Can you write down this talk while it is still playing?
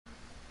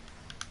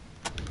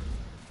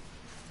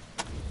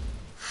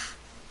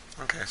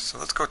Okay, so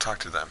let's go talk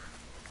to them.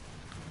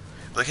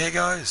 Like, hey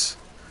guys,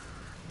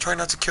 try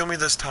not to kill me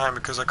this time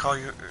because I call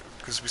you,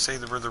 because we say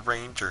that we're the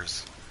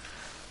Rangers.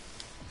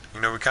 You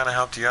know, we kind of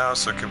helped you out,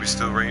 so can we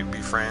still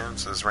be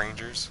friends as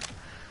Rangers?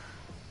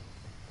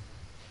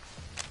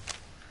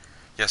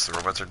 Yes, the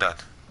robots are dead.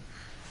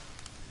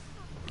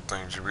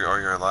 We owe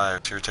you our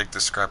lives. Here, take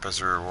this scrap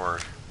as a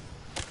reward.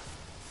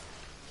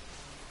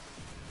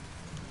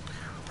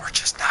 We're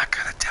just not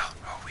gonna tell them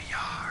who we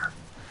are.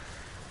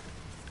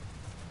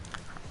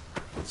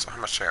 So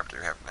how much scrap do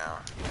we have now?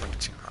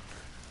 2,200.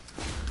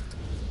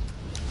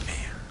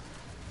 Man.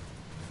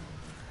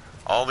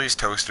 All these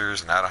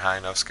toasters not a high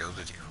enough skill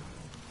to do.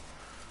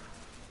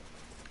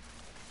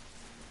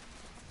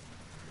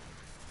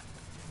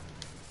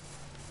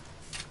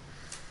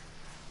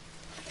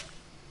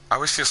 I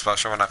always feel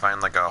special when I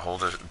find like a hole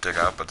to dig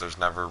up, but there's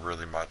never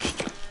really much.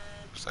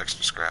 Just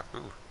extra scrap.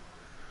 Ooh.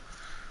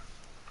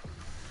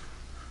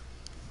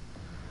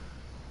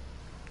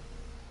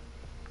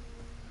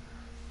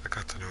 I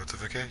got the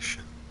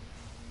notification.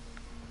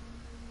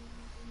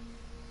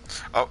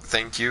 Oh,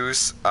 thank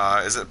yous.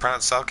 Is it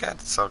pronounced Cellcat?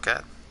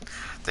 Cellcat.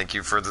 Thank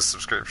you for the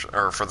subscription,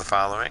 or for the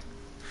following.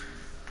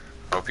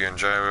 Hope you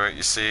enjoy what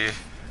you see.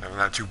 I'm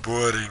not too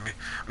boring.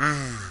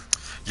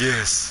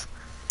 Yes.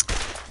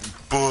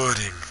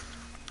 Boring.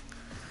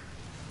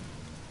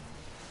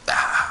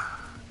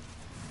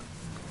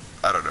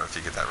 I don't know if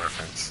you get that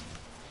reference.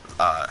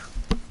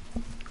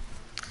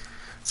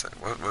 So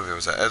what movie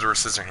was that? Edward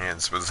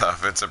Scissorhands with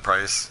Vincent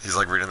Price. He's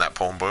like reading that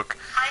poem book.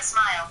 I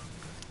smile.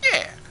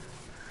 Yeah.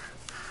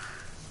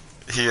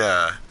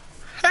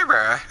 Hey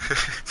bro.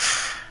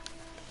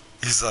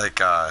 he's like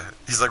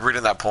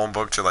reading that poem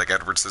book to like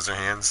Edward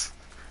Scissorhands.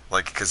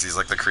 Like, because he's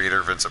like the creator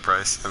of Vincent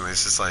Price. And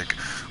he's just like,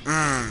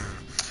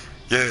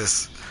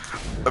 yes.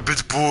 A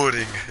bit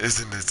boring,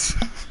 isn't it?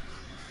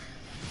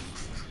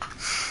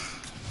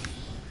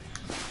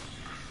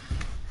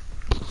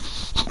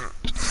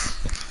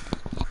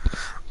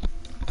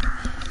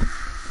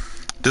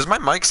 Does my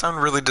mic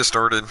sound really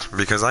distorted?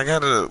 Because I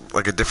got a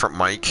different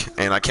mic,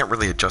 and I can't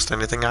really adjust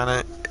anything on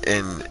it,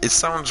 and it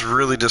sounds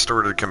really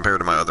distorted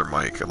compared to my other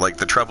mic. Like,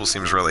 the treble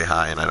seems really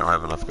high, and I don't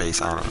have enough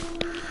bass on it.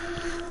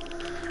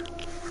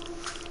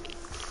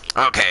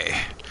 Okay,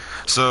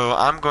 so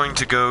I'm going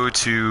to go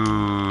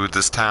to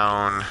this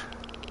town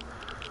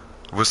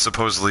with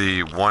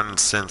supposedly one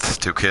synth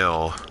to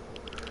kill.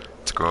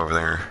 To go over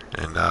there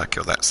and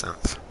kill that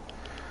synth.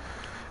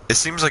 It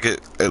seems like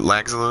it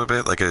lags a little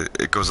bit, like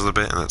it goes a little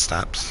bit and then it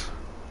stops.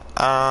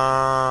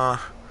 Trying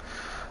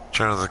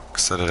to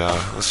set it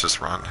out. Let's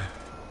just run.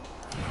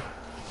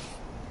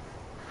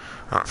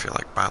 I don't feel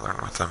like bothering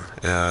with them.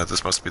 Yeah,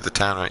 this must be the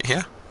town right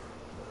here.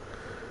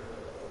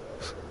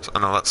 So,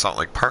 no, that's Salt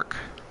Lake Park.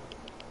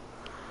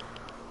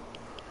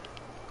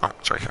 Oh,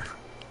 it's right here.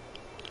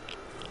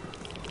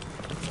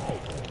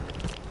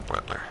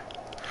 Whitler.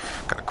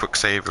 Got a quick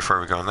save before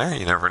we go in there.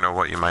 You never know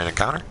what you might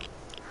encounter.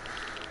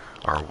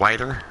 Or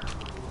Whittier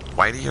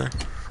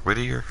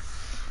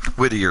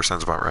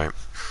sounds about right.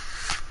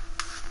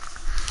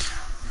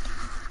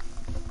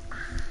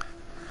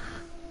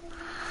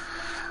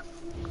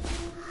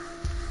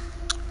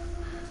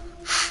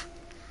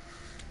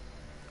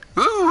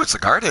 Ooh, it's a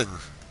garden.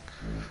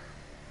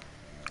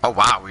 Oh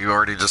wow, we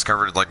already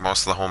discovered like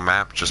most of the whole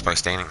map just by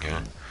standing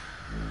here.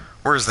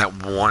 Where's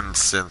that one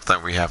synth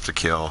that we have to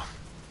kill?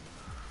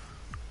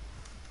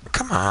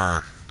 Come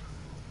on.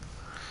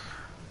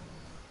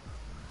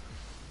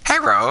 Hey,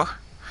 Ro.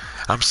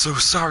 I'm so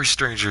sorry,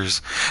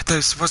 strangers.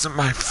 This wasn't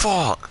my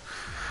fault.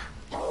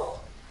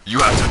 You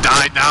have to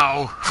die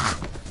now.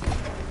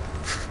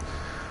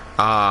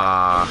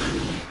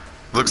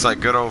 Looks like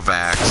good old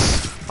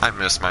Vax. I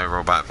miss my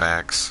robot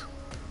Vax.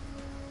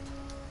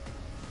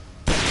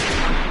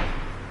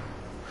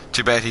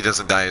 Too bad he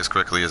doesn't die as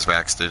quickly as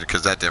Vax did,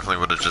 because that definitely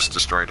would have just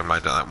destroyed him by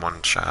that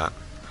one shot.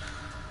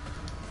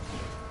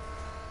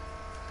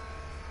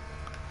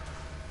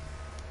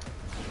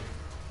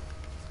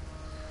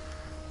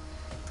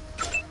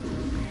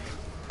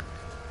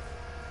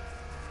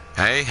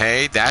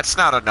 Hey, that's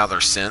not another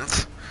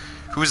synth.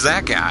 Who's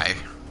that guy?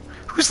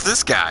 Who's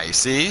this guy?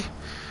 See?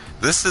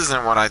 This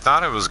isn't what I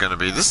thought it was going to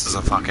be. This is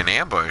a fucking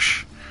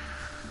ambush.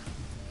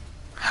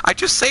 I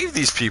just saved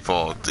these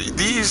people.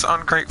 These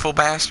ungrateful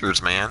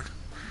bastards, man.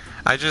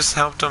 I just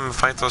helped them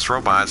fight those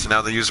robots, and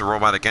now they use a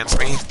robot against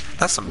me?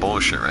 That's some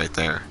bullshit right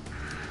there.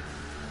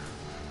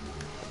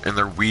 And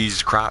their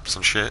weeds, crops,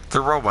 and shit.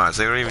 They're robots.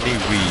 They don't even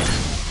need weed.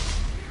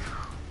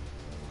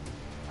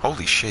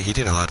 Holy shit, he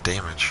did a lot of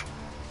damage.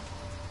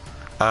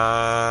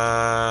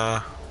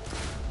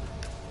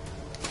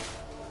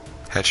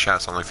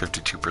 Headshot's only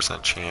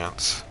 52%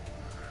 chance.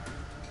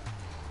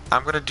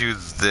 I'm gonna do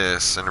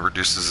this, and it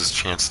reduces his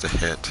chance to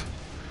hit.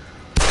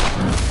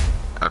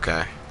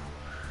 Okay.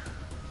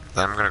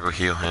 Then I'm gonna go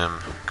heal him,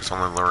 because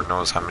only Lord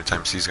knows how many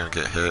times he's gonna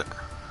get hit.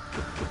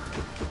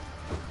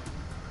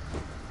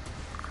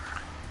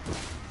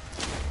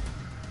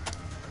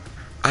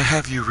 I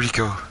have you,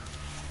 Rico.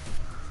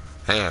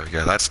 There we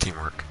go, that's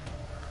teamwork.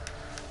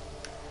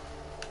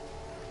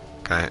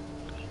 Okay.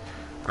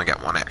 I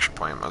got one action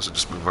point. I might as well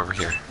just move over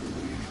here.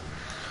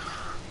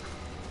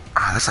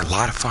 Ah, that's a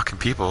lot of fucking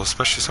people,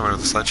 especially someone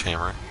with a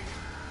sledgehammer.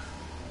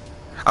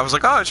 I was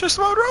like, oh, it's just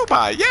one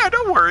robot. Yeah,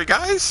 don't worry,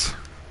 guys.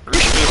 We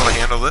should be able to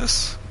handle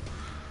this.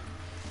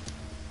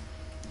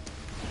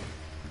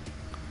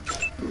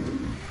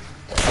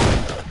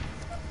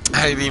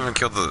 I haven't even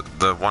killed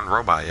the one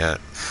robot yet.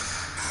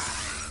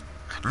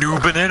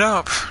 Noobing it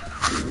up.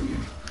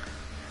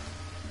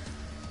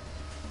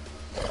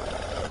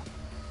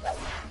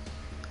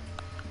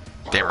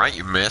 Damn right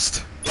you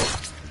missed.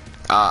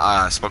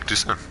 I spoke too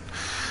soon.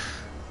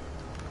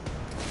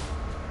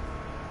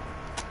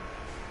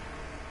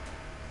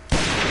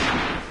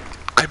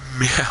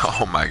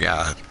 Oh my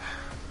god.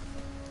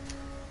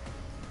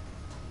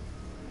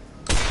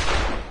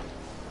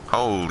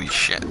 Holy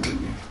shit.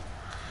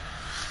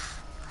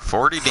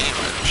 40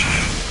 damage.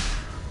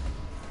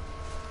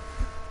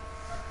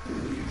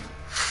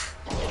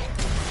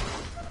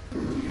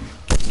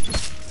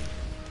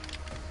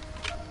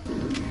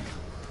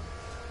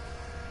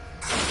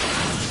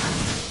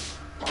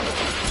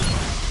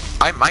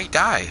 I might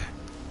die.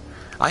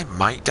 I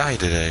might die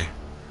today.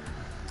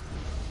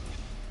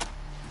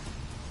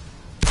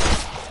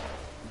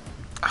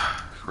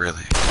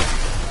 Really?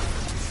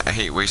 I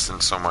hate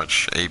wasting so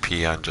much AP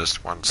on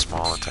just one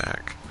small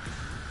attack.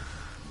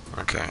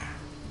 Okay.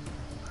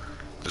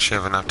 Does she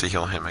have enough to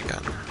heal him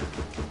again?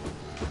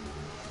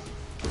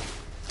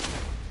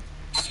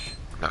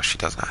 No, she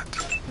does not.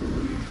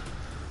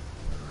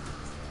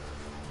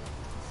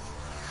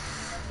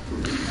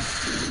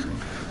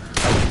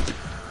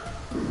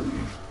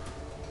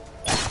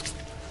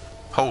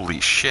 Holy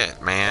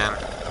shit, man.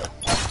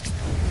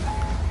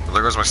 Well,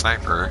 there goes my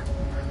sniper.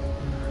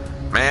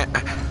 Man.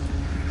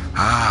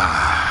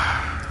 Ah.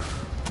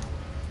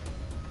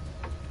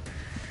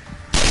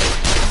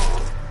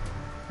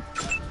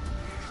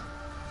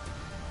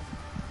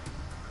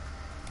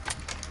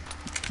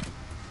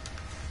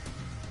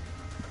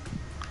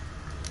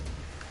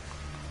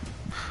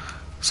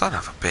 Son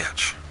of a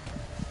bitch.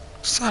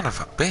 Son of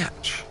a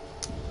bitch.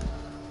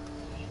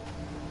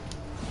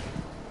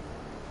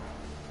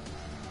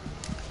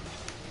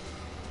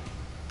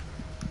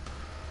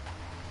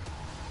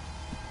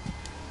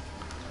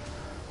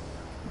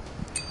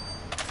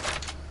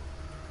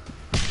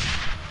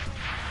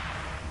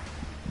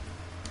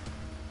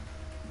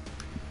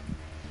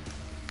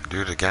 Do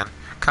it again?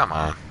 Come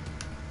on.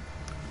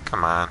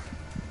 Come on.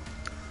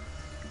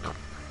 Nope.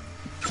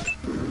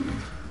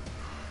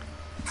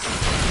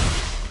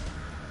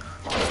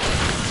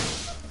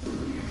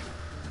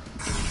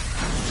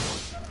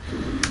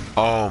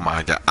 Oh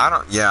my god.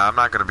 I'm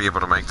not gonna be able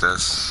to make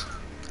this.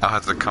 I'll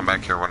have to come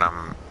back here when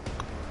I'm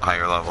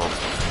higher level.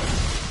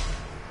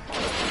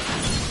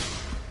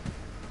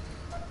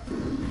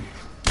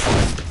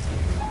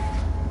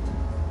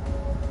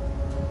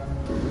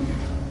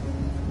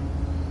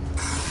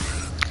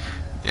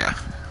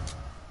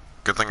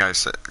 Good thing I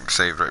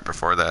saved right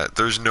before that.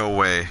 There's no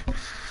way.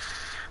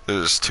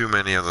 There's too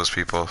many of those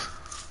people.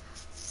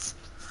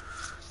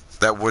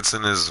 That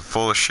Woodson is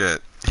full of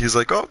shit. He's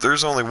like, oh,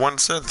 there's only one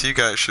synth. You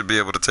guys should be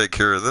able to take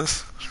care of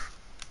this.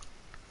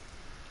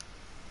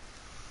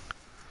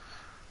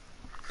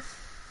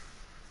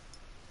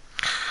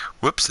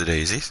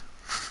 Whoops-a-daisies.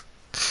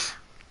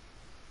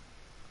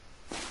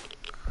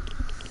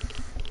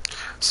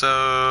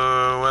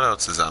 So, what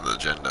else is on the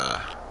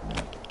agenda?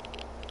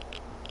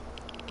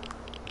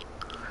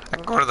 I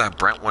can go to that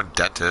Brentwood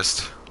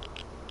dentist.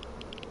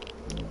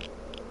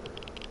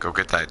 Go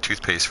get that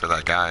toothpaste for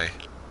that guy.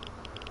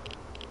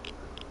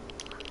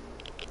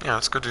 Yeah,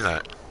 let's go do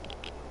that.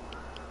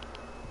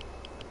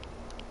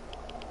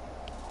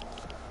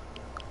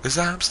 Cause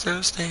I'm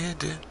still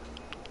standing.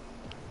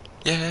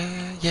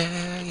 Yeah,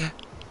 yeah, yeah.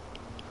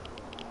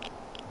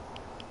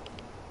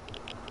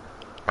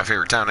 My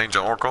favorite town,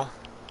 Angel Oracle.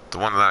 The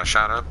one that I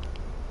shot up.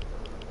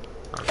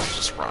 Let's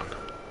just run.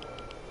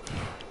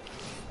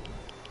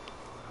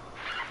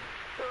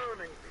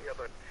 Turning the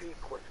other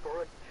cheek was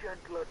for a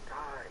gentler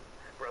time,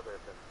 brothers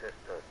and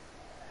sisters.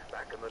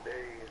 Back in the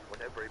days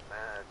when every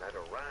man had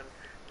a ranch,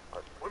 a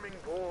swimming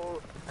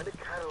pool, and a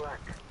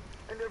Cadillac,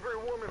 and every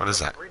woman what is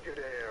that? frigid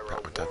air, Oh,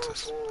 a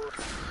dentist.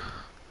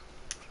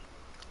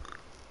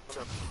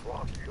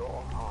 Across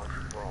your heart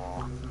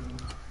strong.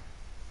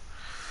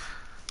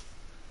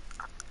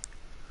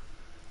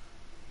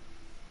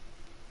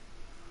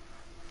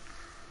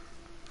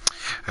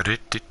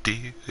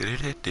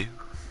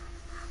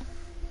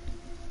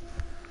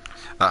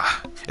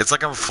 It's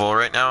like I'm full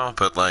right now,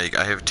 but like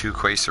I have 2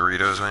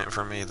 quesadillas waiting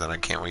for me that I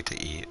can't wait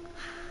to eat.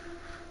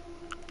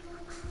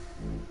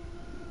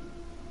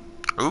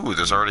 Ooh,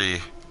 there's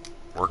already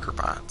worker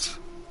bots.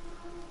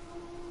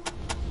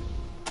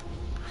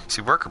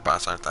 See, worker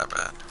bots aren't that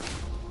bad.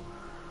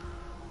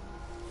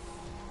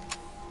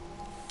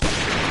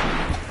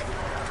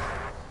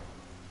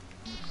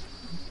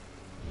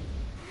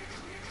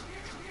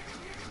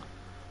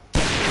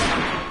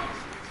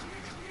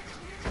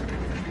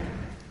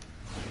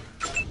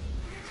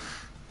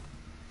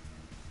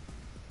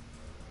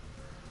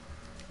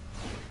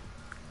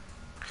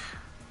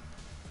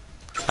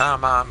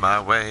 I'm on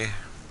my way.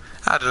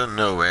 I don't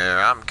know where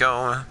I'm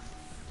going.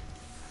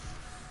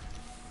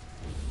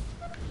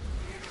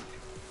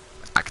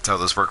 I can tell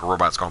this worker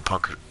robot's gonna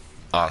punker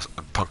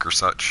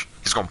such.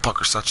 He's gonna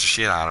punker such the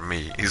shit out of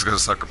me. He's gonna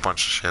sucker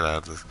punch the shit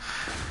out of this.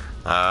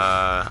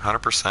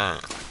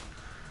 100%.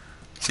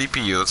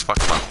 CPU, let's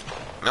fuck him up.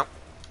 Nope.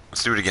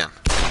 Let's do it again.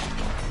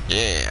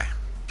 Yeah.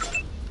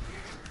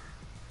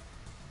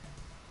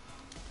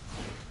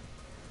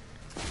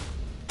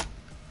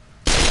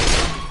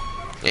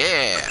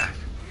 Yeah.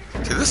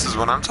 See, this is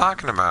what I'm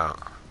talking about.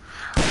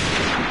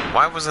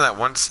 Why wasn't that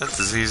 1 cent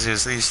as easy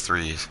as these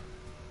threes?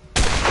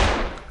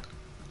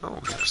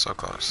 Oh, you're so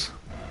close.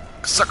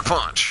 Sucker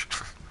punch!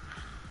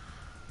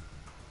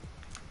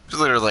 He's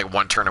literally like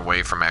one turn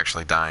away from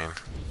actually dying.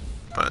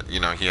 But, you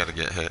know, he had to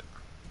get hit.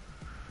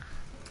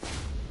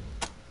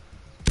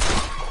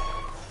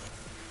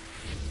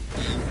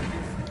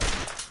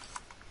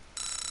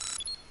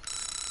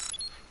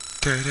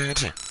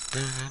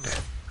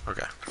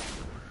 Okay.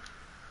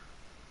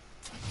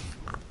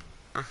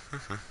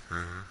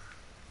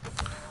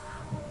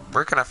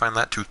 Where can I find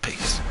that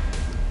toothpaste?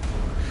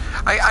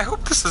 I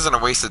hope this isn't a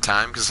waste of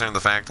time, considering the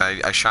fact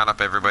I shot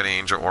up everybody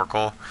Angel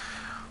Oracle,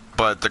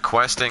 but the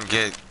quest didn't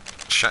get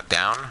shut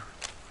down.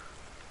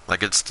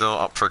 Like, it's still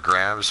up for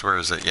grabs. Where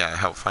is it? Yeah,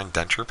 help find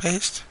denture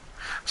paste.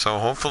 So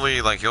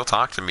hopefully, like, he'll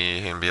talk to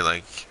me and be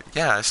like,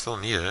 yeah, I still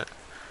need it.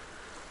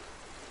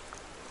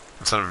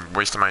 Instead of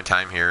wasting my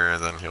time here,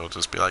 and then he'll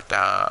just be like,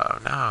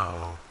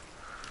 no.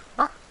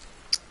 Huh.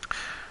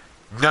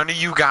 None of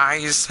you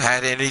guys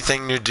had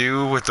anything to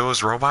do with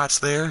those robots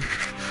there?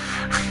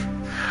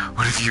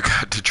 What have you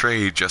got to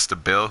trade? Just a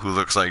Bill who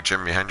looks like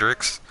Jimi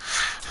Hendrix?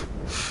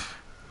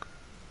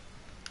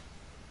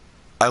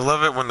 I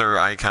love it when their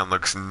icon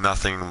looks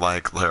nothing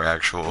like their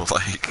actual,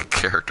 like,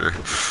 character.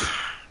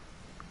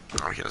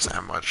 Oh, he doesn't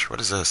have much.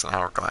 What is this? An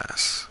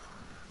hourglass.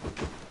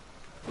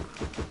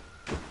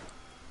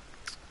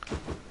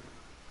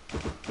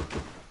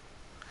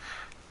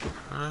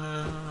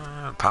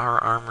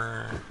 Power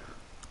armor.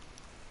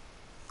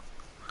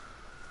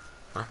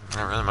 Well,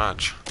 not really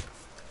much.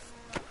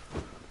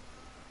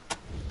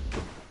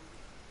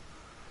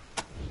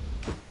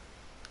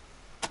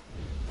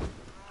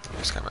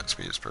 This combat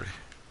speed is pretty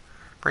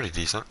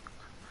decent.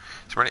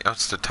 Is there anybody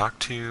else to talk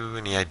to?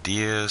 Any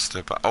ideas?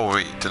 Oh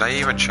wait, did I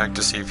even check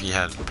to see if he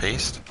had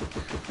paste?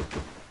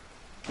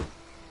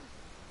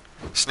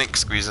 Snake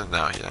squeezing?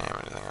 No, he didn't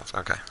have anything else.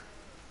 Okay.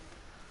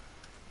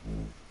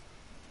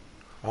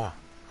 Whoa,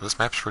 this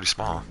map's pretty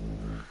small.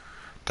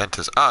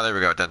 Dentist. Oh, there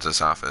we go.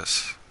 Dentist's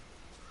office.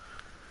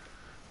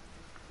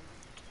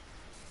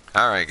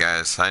 Alright,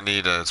 guys.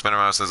 It's been a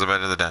while since I've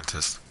been to the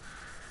dentist.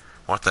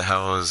 What the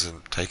hell is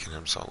taking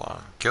him so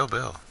long? Kill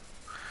Bill.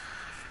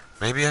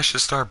 Maybe I should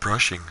start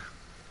brushing.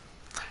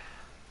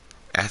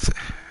 Here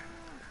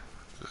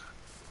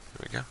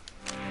we go.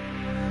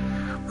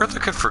 We're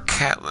looking for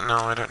cat. No,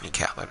 I don't need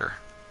cat litter.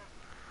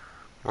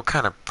 What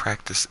kind of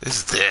practice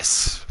is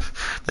this?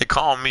 They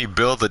call me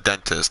Bill the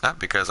Dentist, not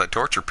because I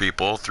torture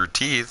people through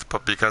teeth,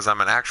 but because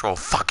I'm an actual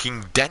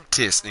fucking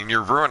dentist and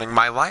you're ruining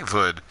my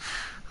livelihood.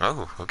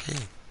 Oh,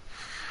 okay.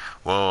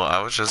 Well, I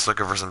was just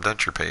looking for some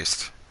denture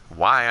paste.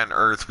 Why on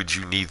earth would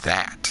you need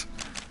that?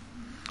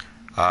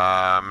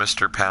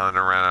 Mr. Paladin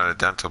ran out of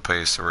dental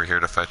paste, so we're here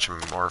to fetch him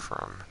more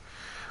from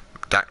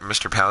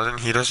Mr. Paladin.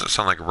 He doesn't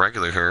sound like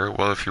regular hair.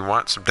 Well, if you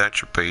want some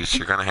denture paste,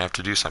 you're gonna have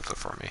to do something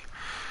for me.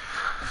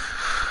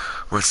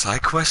 What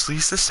side quest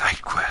leads to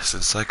side quest?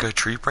 It's like a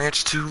tree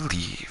branch to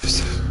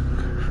leaves.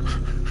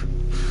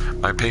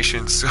 My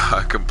patients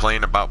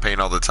complain about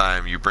pain all the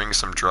time. You bring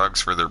some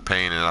drugs for their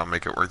pain, and I'll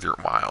make it worth your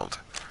while.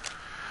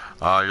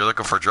 You're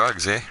looking for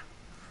drugs, eh?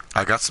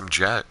 I got some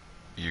jet.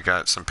 You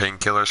got some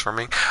painkillers for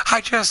me?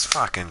 I just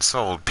fucking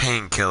sold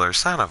painkillers,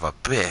 son of a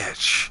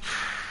bitch.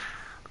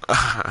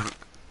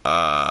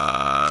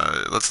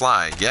 Let's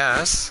lie.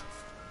 Yes.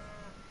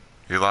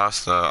 You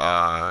lost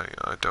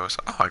a dose.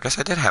 Oh, I guess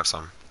I did have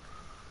some.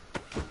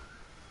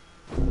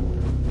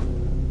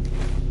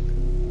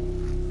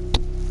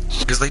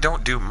 Because they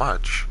don't do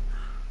much.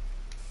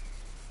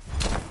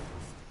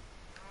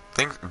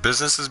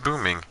 Business is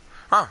booming.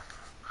 Oh.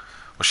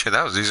 Well, shit,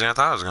 that was easier than I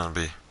thought it was going to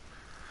be.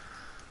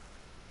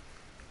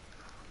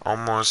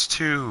 Almost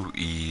too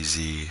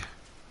easy.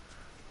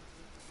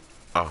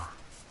 Oh.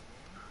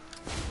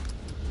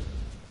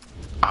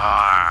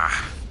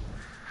 Ah.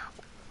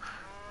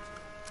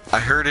 I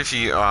heard if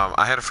you,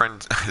 I had a friend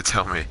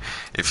tell me,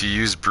 if you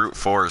use brute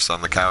force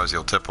on the cows,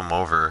 you'll tip them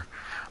over.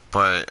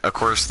 But, of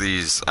course,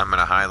 I'm in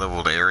a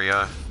high-leveled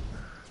area,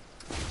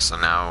 so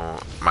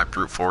now my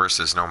brute force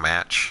is no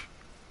match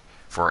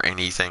for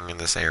anything in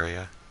this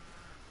area.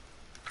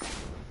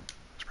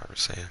 It's probably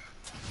safe.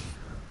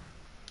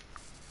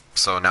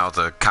 So now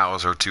the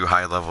cows are too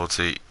high level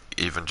to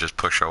even just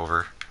push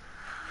over.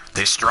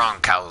 They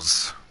strong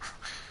cows.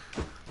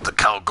 The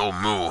cow go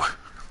moo.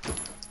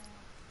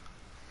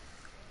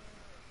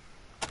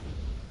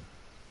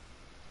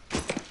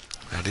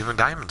 Not even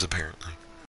diamonds, apparently.